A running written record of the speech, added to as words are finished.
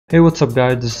Hey, what's up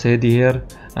guys, this is Heade here,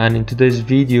 and in today's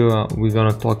video we're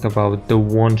gonna talk about the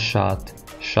one-shot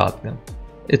shotgun.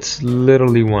 It's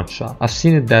literally one shot. I've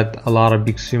seen it that a lot of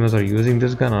big streamers are using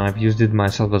this gun, and I've used it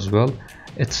myself as well.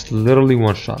 It's literally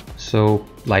one shot. So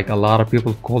like a lot of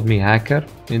people called me hacker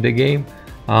in the game.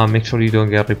 Make sure you don't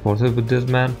get reported with this,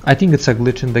 man. I think it's a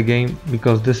glitch in the game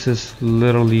because this is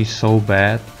literally so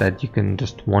bad that you can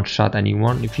just one shot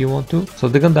anyone if you want to. So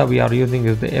the gun that we are using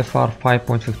is the FR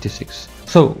 5.56.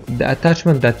 So the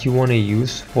attachment that you want to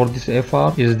use for this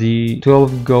FR is the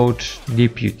 12 gauge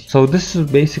deputy. So this is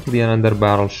basically an under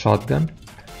barrel shotgun,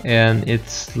 and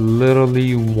it's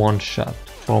literally one shot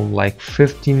from like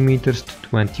 15 meters to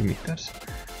 20 meters.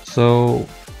 So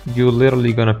you're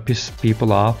literally gonna piss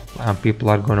people off, and people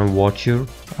are gonna watch you,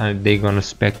 and they're gonna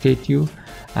spectate you,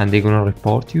 and they're gonna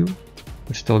report you,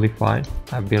 which is totally fine.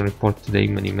 I've been reported today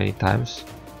many times.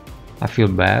 I feel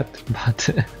bad, but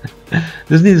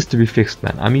this needs to be fixed,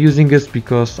 man. I'm using this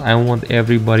because I want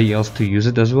everybody else to use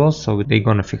it as well, so they're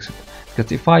gonna fix it.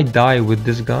 Because if I die with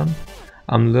this gun,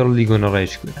 I'm literally gonna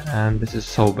rage quit, and this is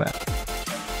so bad.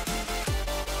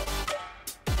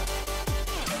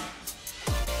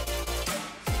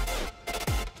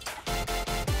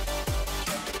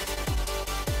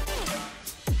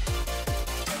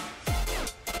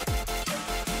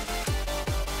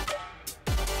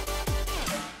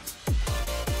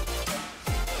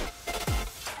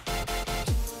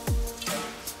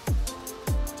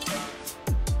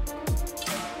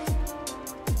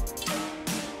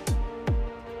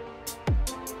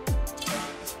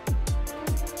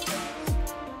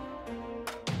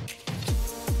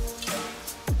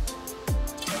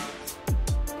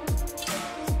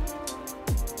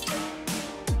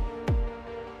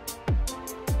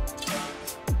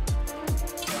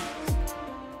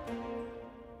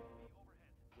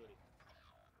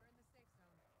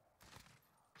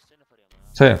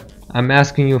 So yeah, I'm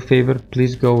asking you a favor,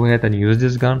 please go ahead and use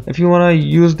this gun. If you wanna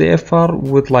use the FR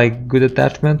with like good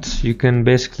attachments, you can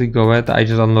basically go ahead. I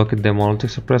just unlocked the monolithic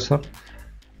suppressor.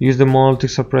 Use the monolithic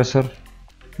suppressor.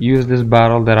 Use this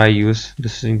barrel that I use.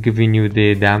 This is giving you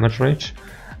the damage range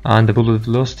and the bullet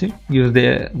velocity. Use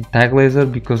the tag laser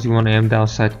because you want to aim down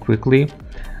sight quickly.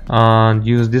 And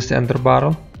use this ender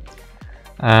barrel.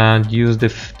 And use the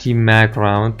 50 mag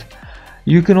round.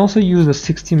 You can also use the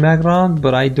 60 mag round,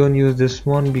 but I don't use this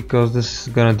one because this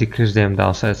is gonna decrease the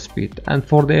downside speed. And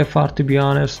for the FR, to be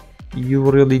honest, you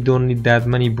really don't need that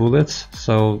many bullets,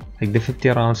 so like the 50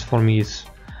 rounds for me is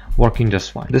working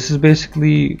just fine. This is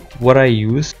basically what I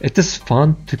use. It is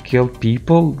fun to kill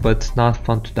people, but it's not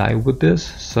fun to die with this,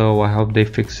 so I hope they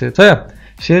fix it. So yeah,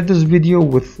 share this video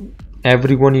with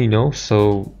everyone you know,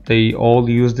 so they all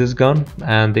use this gun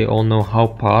and they all know how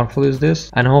powerful is this,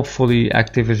 and hopefully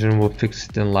Activision will fix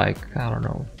it in like, I don't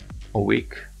know, a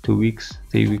week, 2 weeks,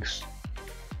 3 weeks.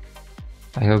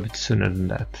 I hope it's sooner than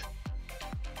that.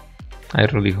 I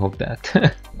really hope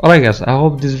that. Alright guys, I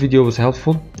hope this video was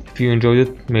helpful. If you enjoyed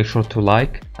it, make sure to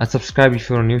like and subscribe if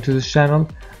you're new to this channel.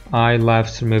 I live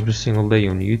stream every single day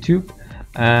on YouTube.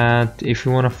 And if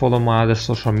you want to follow my other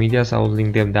social medias, I will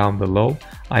link them down below.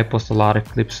 I post a lot of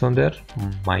clips on there,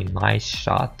 my nice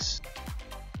shots.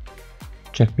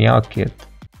 Check me out, kid.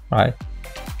 Right.